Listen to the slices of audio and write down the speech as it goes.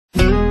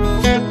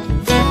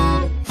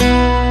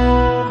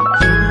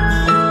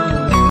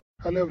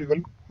Hello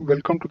everyone,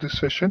 welcome to this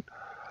session.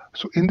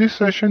 So in this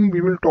session we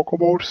will talk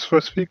about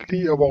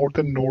specifically about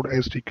the Node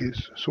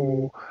SDKs.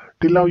 So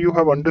till now you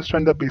have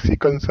understand the basic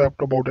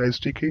concept about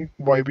SDK,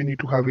 why we need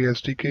to have a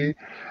SDK,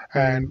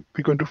 and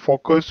we're going to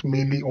focus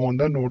mainly on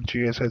the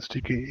Node.js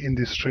SDK in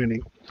this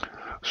training.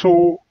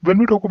 So when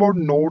we talk about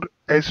Node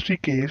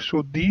SDK,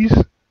 so this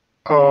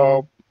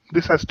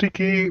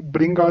SDK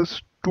bring us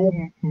two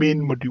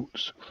main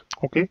modules.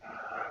 Okay,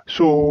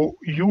 so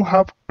you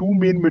have two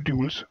main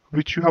modules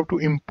which you have to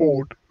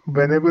import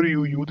whenever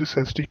you use this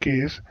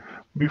SDKs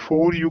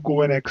before you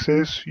go and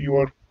access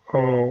your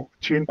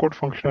chain code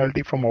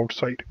functionality from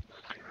outside.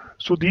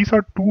 So these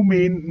are two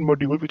main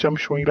modules which I'm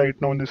showing right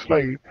now in this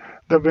slide.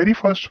 The very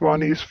first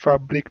one is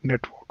Fabric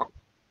Network.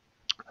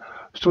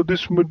 So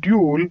this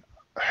module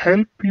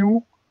help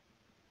you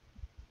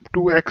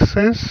to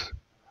access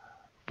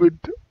with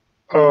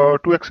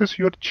to access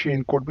your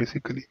chain code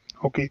basically.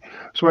 Okay,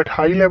 so at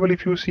high level,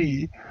 if you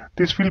see,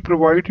 this will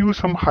provide you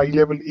some high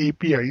level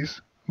APIs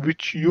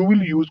which you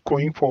will use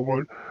going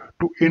forward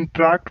to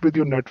interact with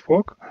your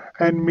network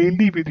and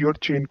mainly with your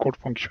chain code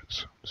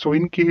functions. So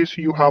in case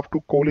you have to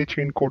call a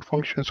chain code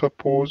function,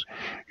 suppose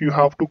you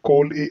have to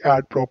call a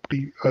add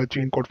property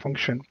chain code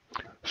function.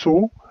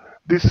 So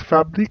this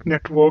Fabric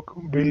network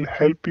will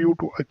help you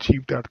to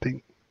achieve that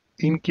thing.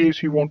 In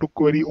case you want to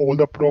query all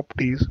the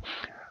properties,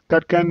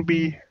 that can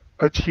be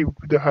achieved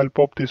with the help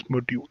of this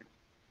module.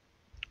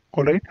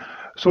 All right,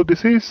 so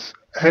this is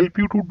help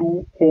you to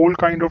do all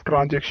kind of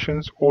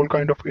transactions, all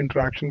kind of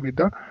interaction with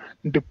the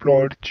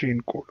deployed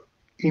chain code.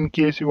 In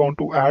case you want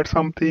to add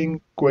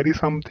something, query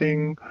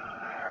something,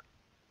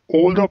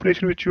 all the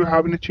operation which you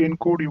have in the chain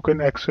code you can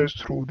access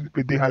through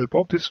with the help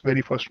of this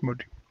very first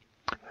module.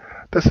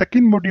 The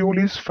second module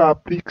is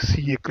Fabric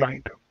CA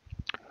client.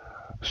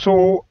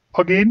 So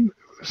again,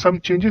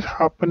 some changes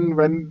happen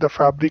when the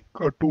Fabric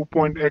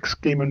 2.x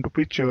came into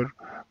picture,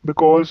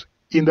 because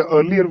in the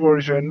earlier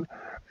version,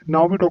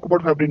 now we talk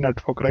about Fabric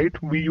network, right?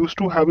 We used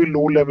to have a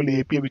low level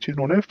API which is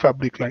known as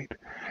Fabric client.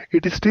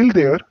 It is still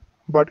there,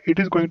 but it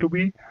is going to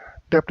be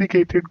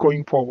deprecated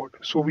going forward.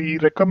 So we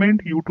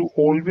recommend you to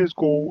always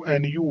go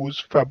and use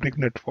Fabric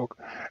network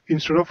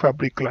instead of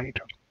Fabric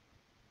client.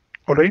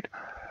 All right.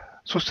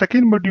 So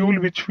second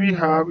module which we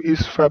have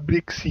is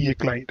Fabric CA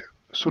client.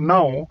 So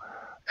now,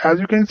 as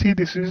you can see,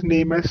 this is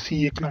named as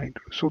CA client.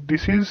 So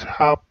this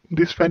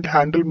will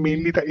handle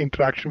mainly the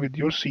interaction with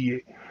your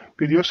CA,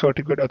 with your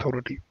certificate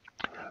authority.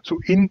 So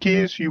in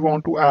case you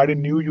want to add a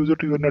new user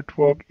to your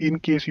network, in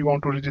case you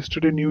want to register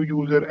a new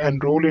user,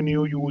 enroll a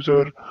new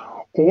user,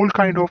 all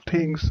kind of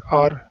things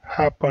are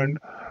happened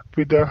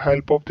with the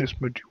help of this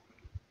module.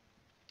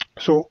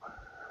 So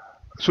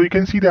you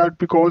can see that,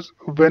 because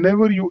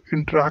whenever you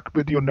interact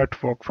with your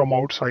network from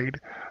outside,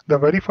 the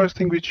very first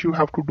thing which you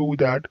have to do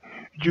that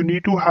you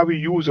need to have a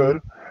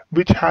user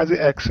which has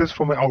access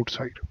from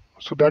outside.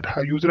 So that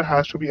user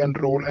has to be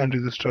enrolled and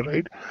register,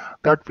 right?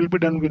 That will be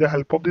done with the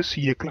help of the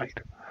CA client.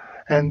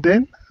 And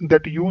then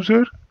that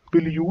user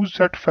will use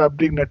that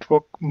Fabric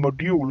network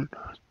module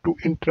to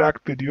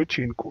interact with your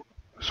chain code.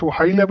 So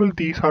high level,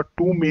 these are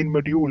two main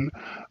modules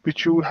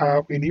which you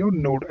have in your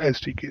Node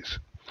SDKs.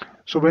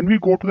 So when we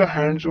go to the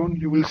hands-on,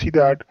 you will see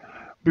that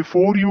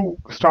before you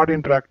start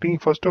interacting,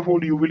 first of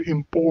all, you will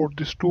import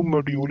this two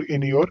module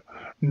in your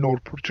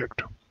Node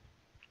project,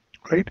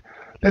 right?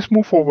 Let's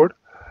move forward.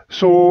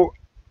 So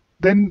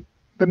then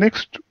the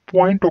next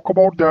point, talk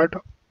about that,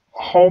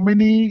 how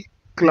many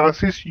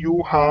classes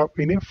you have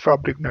in a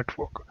Fabric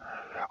network.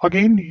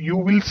 Again, you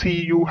will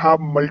see you have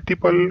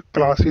multiple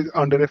classes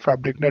under a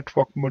Fabric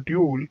network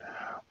module,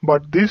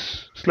 but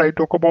this slide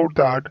talk about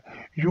that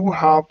you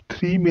have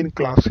three main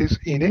classes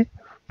in a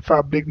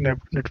Fabric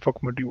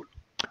network module.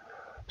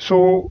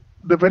 So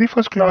the very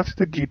first class is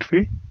the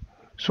gateway.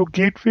 So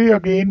gateway,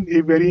 again,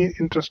 a very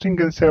interesting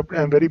concept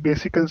and very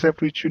basic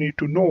concept which you need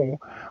to know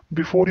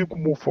before you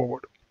move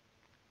forward.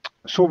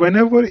 So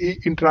whenever an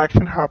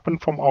interaction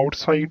happens from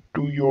outside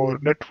to your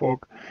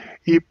network,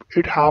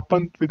 it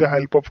happens with the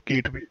help of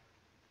gateway.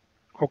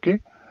 Okay,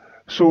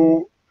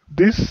 so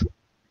this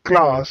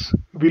class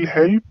will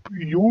help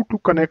you to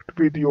connect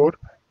with your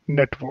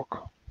network.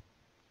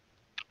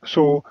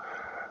 So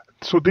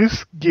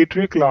this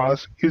gateway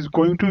class is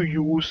going to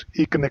use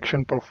a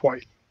connection profile.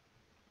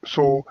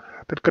 So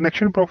that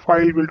connection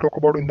profile we'll talk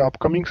about in the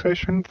upcoming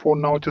session. For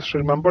now, just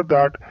remember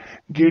that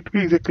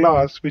gateway is a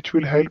class which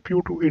will help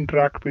you to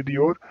interact with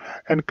your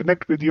and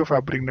connect with your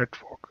Fabric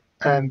network.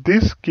 And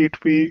this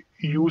gateway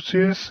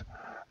uses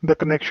the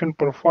connection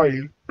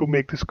profile to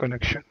make this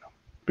connection,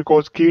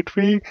 because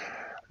gateway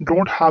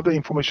don't have the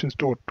information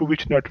stored to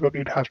which network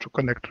it has to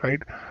connect, right?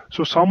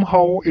 So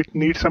somehow it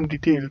needs some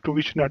detail to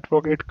which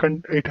network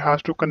it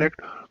has to connect,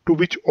 to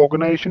which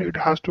organization it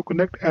has to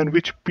connect, and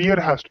which peer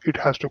it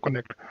has to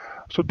connect.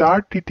 So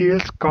that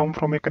details come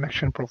from a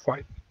connection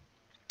profile.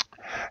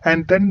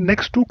 And then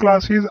next two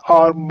classes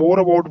are more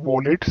about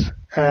wallets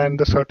and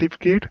the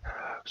certificate.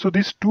 So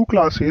these two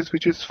classes,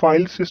 which is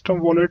file system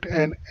wallet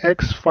and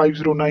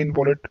X509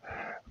 wallet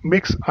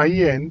mix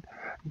IN,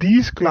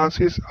 these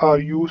classes are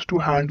used to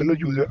handle the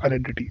user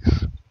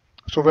identities.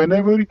 So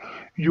whenever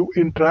you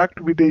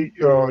interact with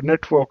a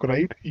network,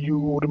 right,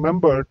 you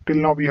remember till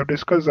now we have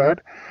discussed that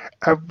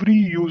every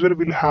user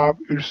will have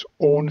its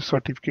own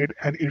certificate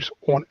and its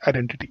own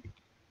identity,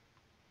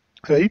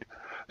 right?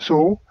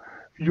 So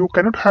you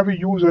cannot have a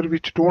user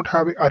which don't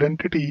have an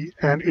identity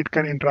and it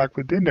can interact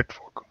with the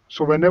network.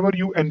 So whenever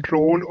you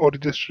enroll or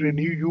register a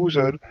new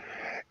user,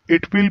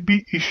 it will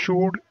be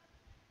issued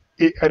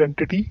a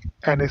identity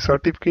and a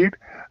certificate,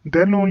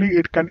 then only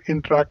it can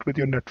interact with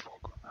your network.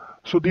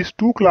 So these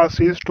two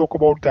classes talk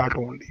about that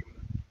only,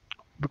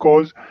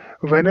 because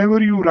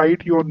whenever you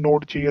write your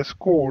Node.js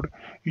code,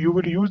 you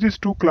will use these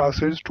two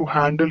classes to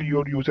handle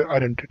your user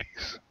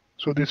identities.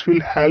 So this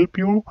will help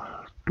you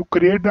to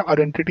create the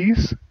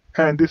identities,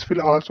 and this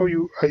will also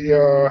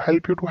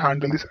help you to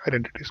handle these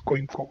identities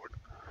going forward.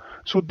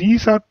 So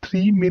these are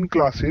three main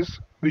classes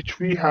which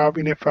we have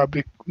in a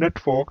Fabric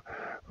network,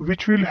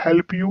 which will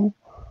help you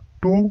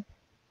to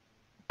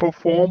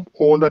perform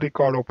all the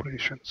record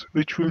operations,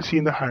 which we'll see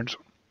in the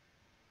hands-on.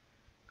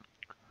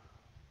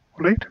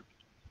 Right?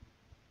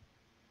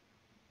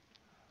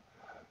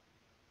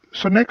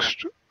 So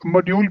next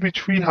module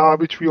which we have,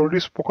 which we already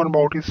spoken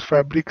about, is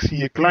Fabric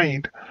CA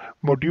Client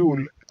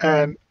module,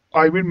 and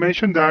I will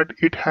mention that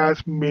it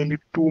has mainly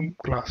two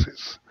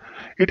classes.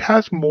 It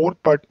has more,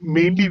 but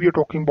mainly we are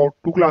talking about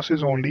two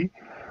classes only,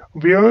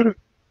 where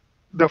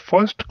the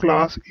first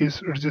class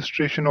is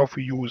registration of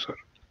a user.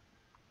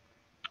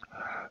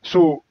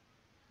 So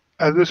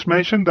as I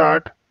mentioned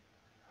that,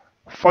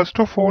 first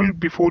of all,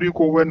 before you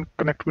go and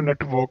connect with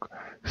network,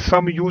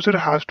 some user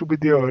has to be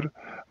there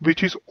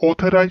which is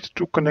authorized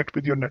to connect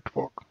with your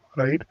network,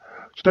 right?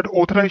 So that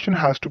authorization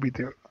has to be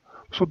there.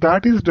 So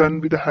that is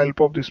done with the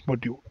help of this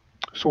module.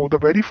 So the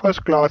very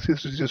first class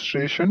is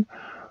registration.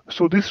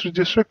 So this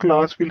register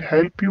class will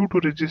help you to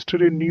register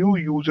a new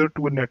user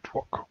to a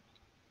network.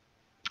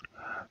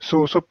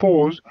 So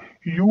suppose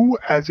you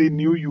as a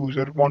new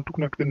user want to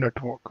connect with the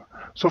network.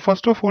 So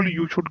first of all,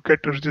 you should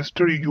get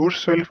registered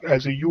yourself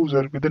as a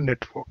user with the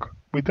network,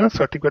 with the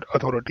certificate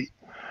authority.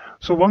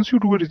 So once you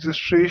do a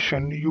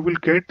registration, you will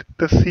get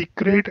the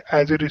secret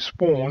as a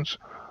response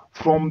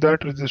from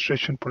that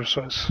registration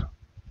process.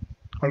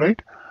 All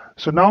right.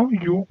 So now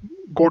you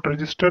got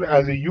registered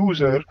as a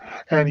user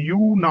and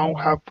you now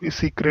have a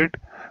secret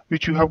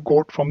which you have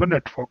got from the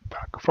network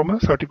back, from a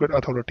certificate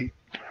authority.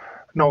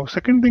 Now,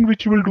 second thing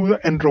which you will do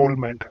the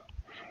enrollment.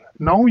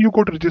 Now you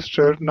got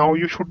registered, now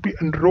you should be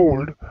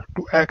enrolled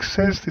to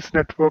access this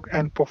network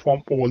and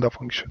perform all the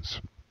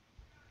functions.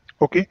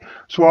 Okay,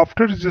 so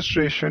after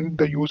registration,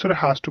 the user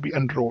has to be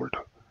enrolled.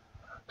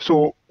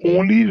 So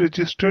only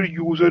registered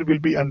user will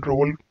be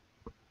enrolled.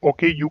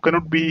 Okay, you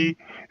cannot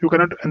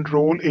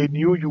enroll a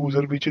new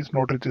user which is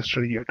not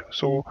registered yet.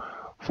 So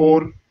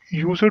for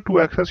user to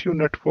access your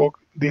network,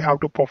 they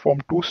have to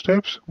perform two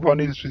steps. One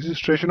is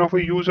registration of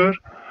a user,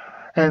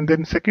 and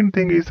then second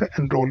thing is the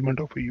enrollment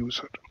of a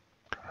user.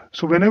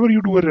 So whenever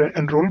you do an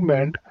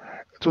enrollment,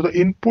 so the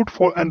input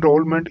for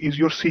enrollment is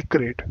your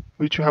secret,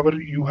 which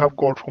you have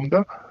got from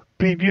the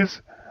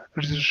previous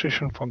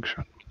registration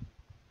function.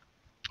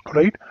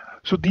 Right?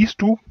 So these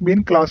two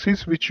main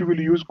classes which you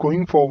will use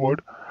going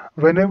forward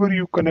whenever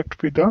you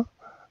connect with the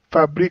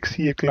Fabric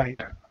CA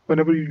client,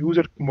 whenever you use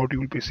a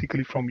module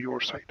basically from your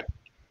side.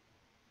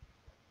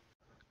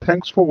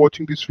 Thanks for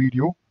watching this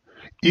video.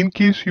 In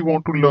case you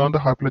want to learn the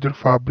Hyperledger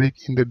Fabric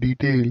in the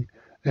detail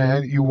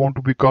and you want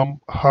to become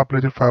a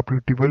Hyperledger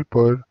Fabric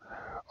developer,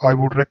 I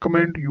would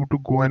recommend you to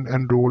go and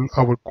enroll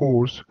our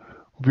course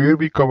where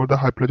we cover the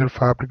Hyperledger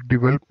Fabric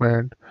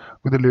development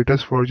with the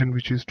latest version,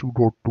 which is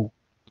 2.2.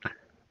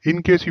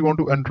 In case you want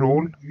to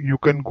enroll, you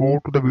can go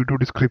to the video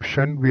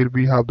description where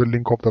we have the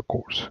link of the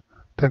course.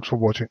 Thanks for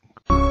watching.